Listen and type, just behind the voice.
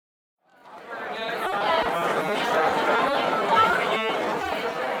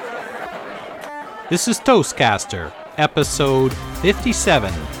This is Toastcaster, episode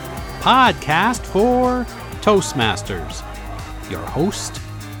 57, podcast for Toastmasters. Your host,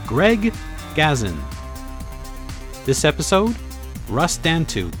 Greg Gazin. This episode, Russ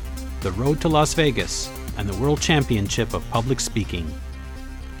Dantu, The Road to Las Vegas, and the World Championship of Public Speaking.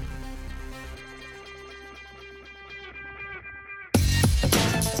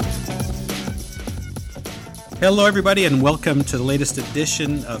 Hello, everybody, and welcome to the latest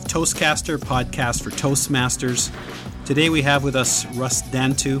edition of Toastcaster, podcast for Toastmasters. Today we have with us Russ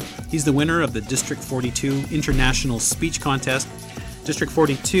Dantu. He's the winner of the District 42 International Speech Contest. District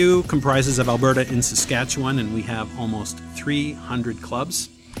 42 comprises of Alberta and Saskatchewan, and we have almost 300 clubs.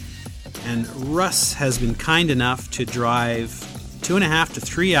 And Russ has been kind enough to drive 2.5 to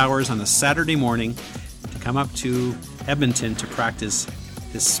 3 hours on a Saturday morning to come up to Edmonton to practice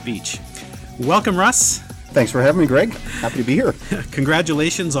his speech. Welcome, Russ. Thanks for having me, Greg. Happy to be here.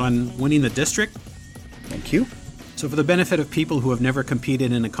 Congratulations on winning the district. Thank you. So for the benefit of people who have never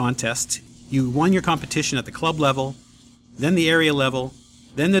competed in a contest, you won your competition at the club level, then the area level,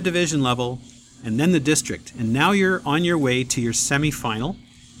 then the division level, and then the district. And now you're on your way to your semifinal,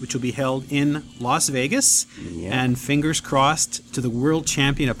 which will be held in Las Vegas. Yeah. And fingers crossed to the world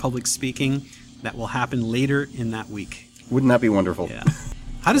champion of public speaking that will happen later in that week. Wouldn't that be wonderful? Yeah.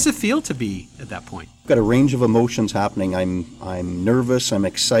 How does it feel to be at that point? I've got a range of emotions happening. I'm nervous. I'm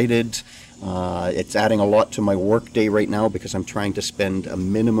excited. It's adding a lot to my work day right now because I'm trying to spend a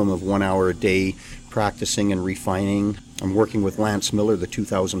minimum of 1 hour a day practicing and refining. I'm working with Lance Miller, the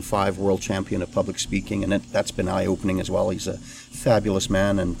 2005 world champion of public speaking, and that's been eye-opening as well. He's a fabulous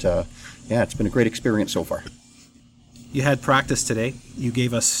man, and it's been a great experience so far. You had practice today. You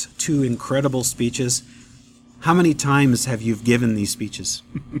gave us 2 incredible speeches. How many times have you given these speeches?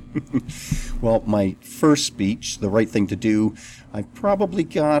 Well, my first speech, The Right Thing to Do, I've probably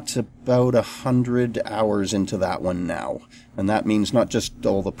got about 100 hours into that one now. And that means not just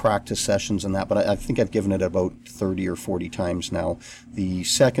all the practice sessions and that, but I think I've given it about 30 or 40 times now. The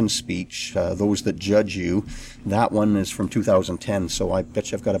second speech, Those That Judge You, that one is from 2010, so I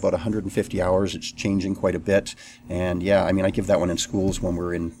bet you I've got about 150 hours. It's changing quite a bit. And I give that one in schools when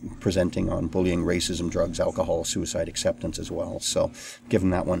we're presenting on bullying, racism, drugs, alcohol, suicide acceptance as well. So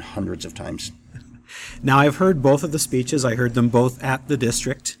given that one hundreds of times. Now, I've heard both of the speeches. I heard them both at the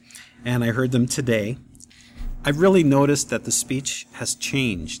district, and I heard them today. I've really noticed that the speech has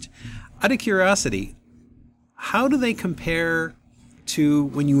changed. Out of curiosity, how do they compare to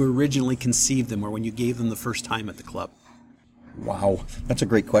when you originally conceived them or when you gave them the first time at the club? Wow, that's a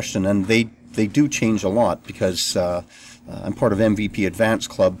great question. And they do change a lot because I'm part of MVP Advanced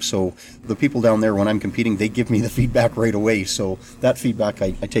Club, so the people down there, when I'm competing, they give me the feedback right away. So that feedback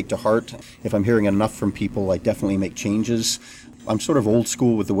I take to heart. If I'm hearing enough from people, I definitely make changes. I'm sort of old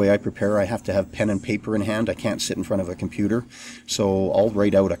school with the way I prepare. I have to have pen and paper in hand. I can't sit in front of a computer. So I'll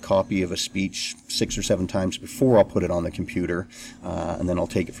write out a copy of a speech 6 or 7 times before I'll put it on the computer, and then I'll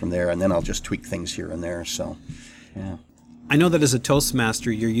take it from there, and then I'll just tweak things here and there. So, yeah. I know that as a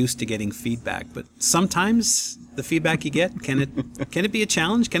Toastmaster, you're used to getting feedback, but sometimes the feedback you get, can it be a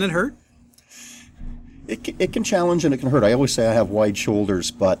challenge? Can it hurt? It can challenge and it can hurt. I always say I have wide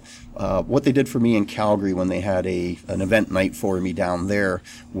shoulders, but what they did for me in Calgary when they had an event night for me down there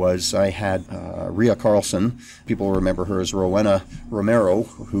was I had Rhea Carlson. People remember her as Rowena Romero,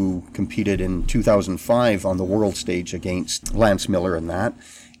 who competed in 2005 on the world stage against Lance Miller and that.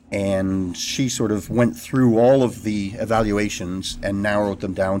 And she sort of went through all of the evaluations and narrowed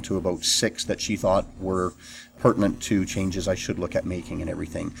them down to about 6 that she thought were pertinent to changes I should look at making and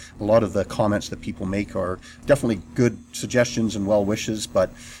everything. A lot of the comments that people make are definitely good suggestions and well wishes, but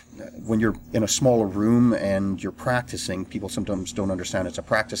when you're in a smaller room and you're practicing, people sometimes don't understand it's a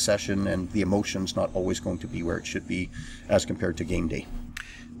practice session and the emotion's not always going to be where it should be as compared to game day.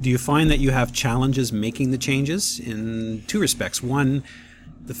 Do you find that you have challenges making the changes in 2 respects? One,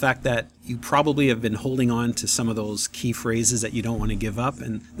 the fact that you probably have been holding on to some of those key phrases that you don't want to give up.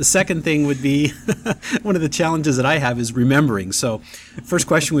 And the second thing would be, one of the challenges that I have is remembering. So first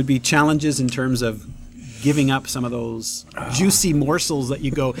question would be challenges in terms of giving up some of those juicy morsels that you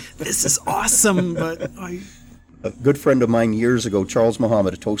go, this is awesome, but A good friend of mine years ago, Charles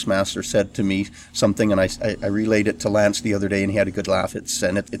Muhammad, a Toastmaster, said to me something, and I relayed it to Lance the other day, and he had a good laugh. It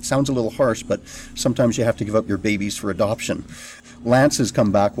sounds a little harsh, but sometimes you have to give up your babies for adoption. Lance's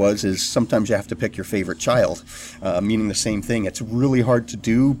comeback is sometimes you have to pick your favorite child, meaning the same thing. It's really hard to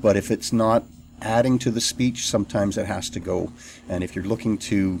do, but if it's not adding to the speech, sometimes it has to go. And if you're looking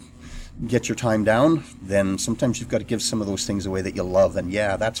to get your time down, then sometimes you've got to give some of those things away that you love. And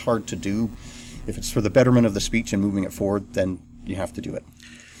that's hard to do. If it's for the betterment of the speech and moving it forward, then you have to do it.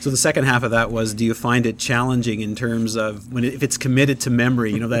 So the second half of that was, do you find it challenging in terms of if it's committed to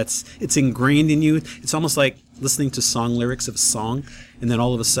memory, it's ingrained in you. It's almost like listening to song lyrics of a song, and then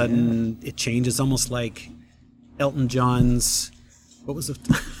all of a sudden it changes, almost like Elton John's, what was it?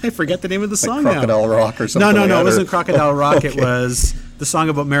 I forget the name of the song now. Crocodile Rock or something. No, like it wasn't Crocodile Rock. Okay. It was the song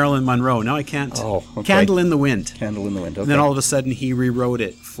about Marilyn Monroe. Now I can't. Oh, okay. Candle in the Wind. Candle in the Wind. Okay. And then all of a sudden he rewrote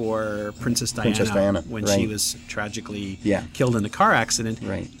it for Princess Diana, when right. she was tragically Yeah. killed in a car accident.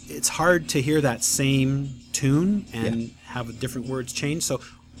 Right. It's hard to hear that same tune and have different words change. So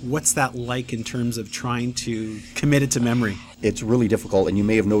what's that like in terms of trying to commit it to memory? It's really difficult, and you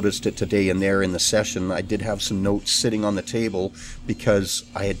may have noticed it today and there in the session. I did have some notes sitting on the table because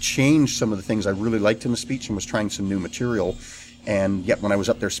I had changed some of the things I really liked in the speech and was trying some new material. And yet when I was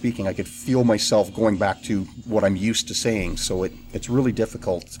up there speaking, I could feel myself going back to what I'm used to saying. So it's really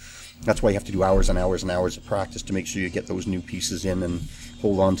difficult. That's why you have to do hours and hours and hours of practice to make sure you get those new pieces in and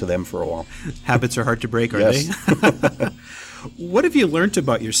hold on to them for a while. Habits are hard to break, are Yes. they? What have you learned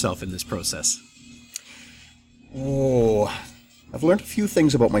about yourself in this process? Oh, I've learned a few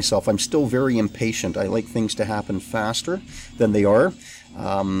things about myself. I'm still very impatient. I like things to happen faster than they are.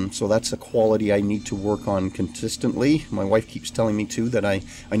 So that's a quality I need to work on consistently. My wife keeps telling me, too, that I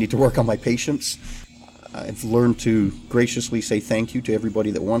need to work on my patience. I've learned to graciously say thank you to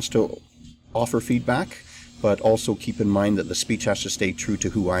everybody that wants to offer feedback, but also keep in mind that the speech has to stay true to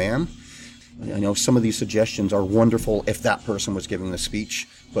who I am. I know some of these suggestions are wonderful if that person was giving the speech,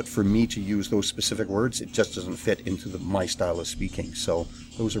 but for me to use those specific words, it just doesn't fit into my style of speaking. So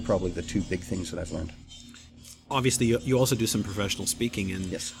those are probably the two big things that I've learned. Obviously, you also do some professional speaking, and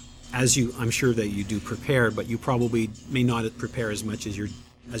Yes. I'm sure that you do prepare, but you probably may not prepare as much as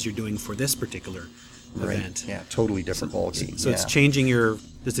you're doing for this particular event. Yeah, totally different ballgame. So it's changing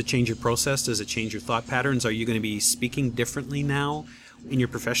does it change your process? Does it change your thought patterns? Are you going to be speaking differently now in your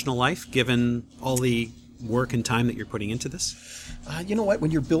professional life, given all the work and time that you're putting into this? You know what?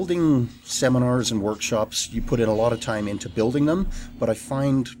 When you're building seminars and workshops, you put in a lot of time into building them. But I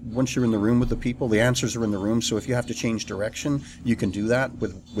find once you're in the room with the people, the answers are in the room. So if you have to change direction, you can do that.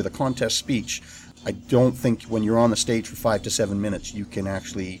 With a contest speech, I don't think when you're on the stage for 5 to 7 minutes, you can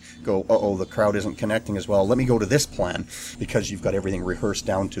actually go, uh-oh, the crowd isn't connecting as well. Let me go to this plan, because you've got everything rehearsed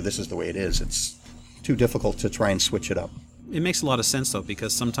down to this is the way it is. It's too difficult to try and switch it up. It makes a lot of sense, though,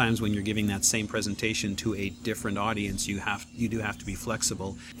 because sometimes when you're giving that same presentation to a different audience, you do have to be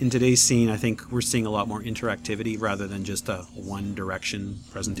flexible. In today's scene, I think we're seeing a lot more interactivity rather than just a one-direction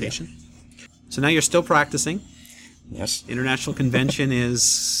presentation. Yeah. So now you're still practicing. Yes. International Convention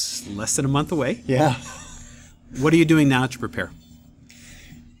is less than a month away. Yeah. What are you doing now to prepare?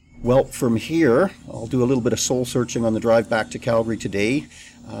 Well, from here, I'll do a little bit of soul searching on the drive back to Calgary today.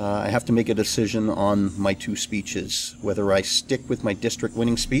 I have to make a decision on my two speeches, whether I stick with my district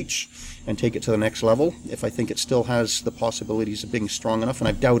winning speech and take it to the next level, if I think it still has the possibilities of being strong enough, and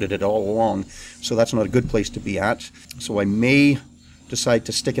I've doubted it all along, so that's not a good place to be at. So I may decide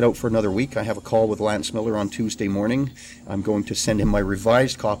to stick it out for another week. I have a call with Lance Miller on Tuesday morning. I'm going to send him my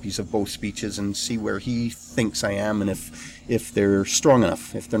revised copies of both speeches and see where he thinks I am, and if they're strong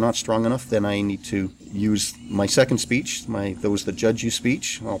enough. If they're not strong enough, then I need to use my second speech, those that judge you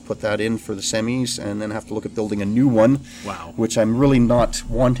speech. I'll put that in for the semis, and then have to look at building a new one. Wow. Which I'm really not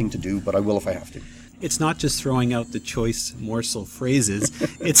wanting to do, but I will if I have to. It's not just throwing out the choice morsel phrases,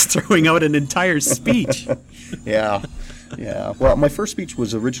 it's throwing out an entire speech. Yeah. Well, my first speech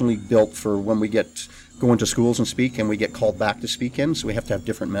was originally built for when we go into schools and speak, and we get called back to speak in, so we have to have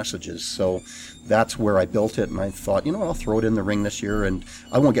different messages. So that's where I built it, and I thought, I'll throw it in the ring this year, and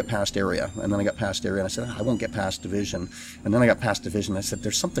I won't get past area. And then I got past area, and I said, I won't get past division. And then I got past division, and I said,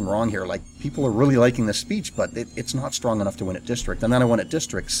 there's something wrong here. Like, people are really liking this speech, but it's not strong enough to win at district. And then I won at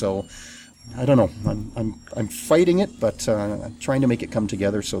district, so I don't know. I'm fighting it, but I'm trying to make it come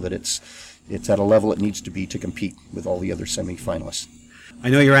together so that it's at a level it needs to be to compete with all the other semi-finalists. I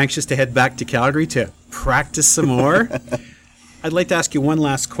know you're anxious to head back to Calgary to practice some more. I'd like to ask you one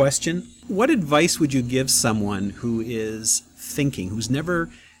last question. What advice would you give someone who is thinking, who's never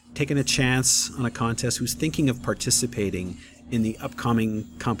taken a chance on a contest, who's thinking of participating in the upcoming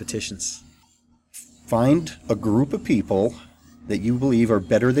competitions? Find a group of people that you believe are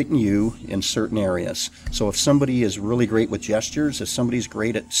better than you in certain areas. So if somebody is really great with gestures, if somebody's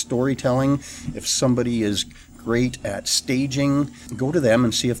great at storytelling, if somebody is great at staging. Go to them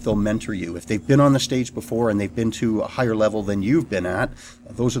and see if they'll mentor you. If they've been on the stage before and they've been to a higher level than you've been at,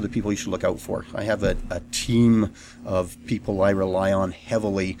 those are the people you should look out for. I have a team of people I rely on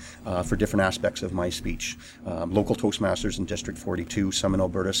heavily for different aspects of my speech. Local Toastmasters in District 42, some in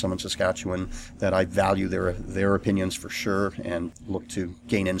Alberta, some in Saskatchewan, that I value their opinions for sure and look to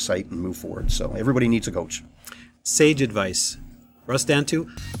gain insight and move forward. So everybody needs a coach. Sage advice. Russ Dantu,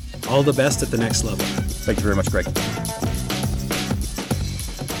 all the best at the next level. Thank you very much, Greg.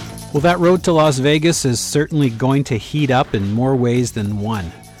 Well, that road to Las Vegas is certainly going to heat up in more ways than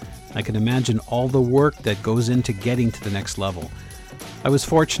one. I can imagine all the work that goes into getting to the next level. I was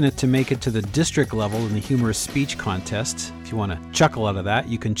fortunate to make it to the district level in the humorous speech contest. If you want to chuckle out of that,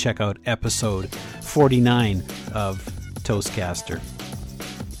 you can check out episode 49 of Toastcaster,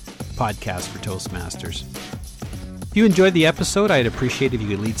 podcast for Toastmasters. If you enjoyed the episode, I'd appreciate if you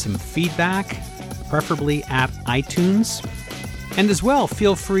could leave some feedback, preferably at iTunes. And as well,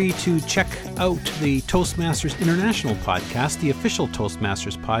 feel free to check out the Toastmasters International podcast, the official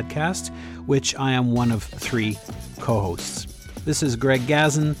Toastmasters podcast, which I am one of 3 co-hosts. This is Greg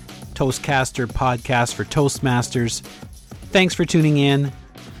Gazin, Toastcaster podcast for Toastmasters. Thanks for tuning in,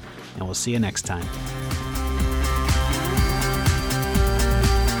 and we'll see you next time.